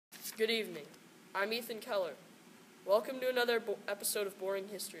Good evening. I'm Ethan Keller. Welcome to another episode of Boring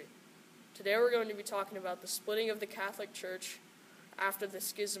History. Today we're going to be talking about the splitting of the Catholic Church after the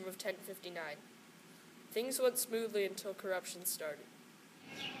Schism of 1059. Things went smoothly until corruption started.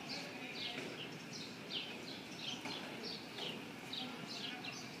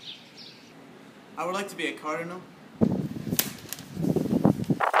 I would like to be a cardinal.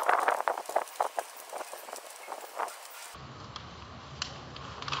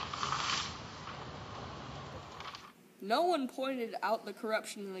 No one pointed out the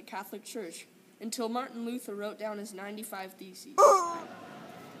corruption in the Catholic Church until Martin Luther wrote down his 95 Theses.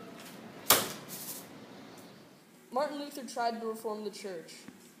 Martin Luther tried to reform the church.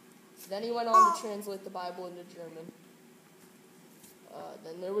 Then he went on to translate the Bible into German.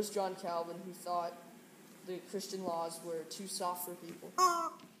 Then there was John Calvin, who thought the Christian laws were too soft for people.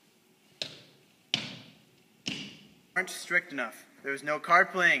 Aren't strict enough. There was no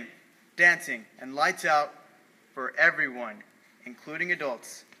card playing, dancing, and lights out for everyone, including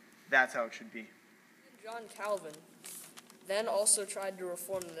adults. That's how it should be. John Calvin then also tried to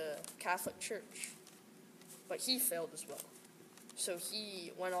reform the Catholic Church, but he failed as well. So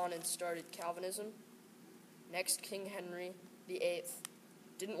he went on and started Calvinism. Next, King Henry VIII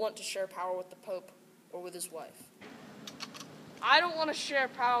didn't want to share power with the Pope or with his wife. I don't want to share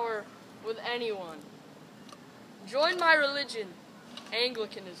power with anyone. Join my religion,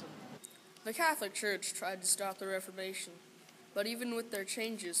 Anglicanism. The Catholic Church tried to stop the Reformation, but even with their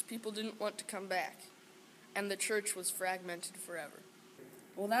changes, people didn't want to come back, and the church was fragmented forever.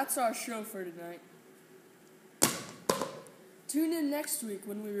 Well, that's our show for tonight. Tune in next week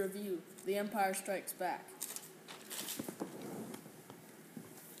when we review The Empire Strikes Back.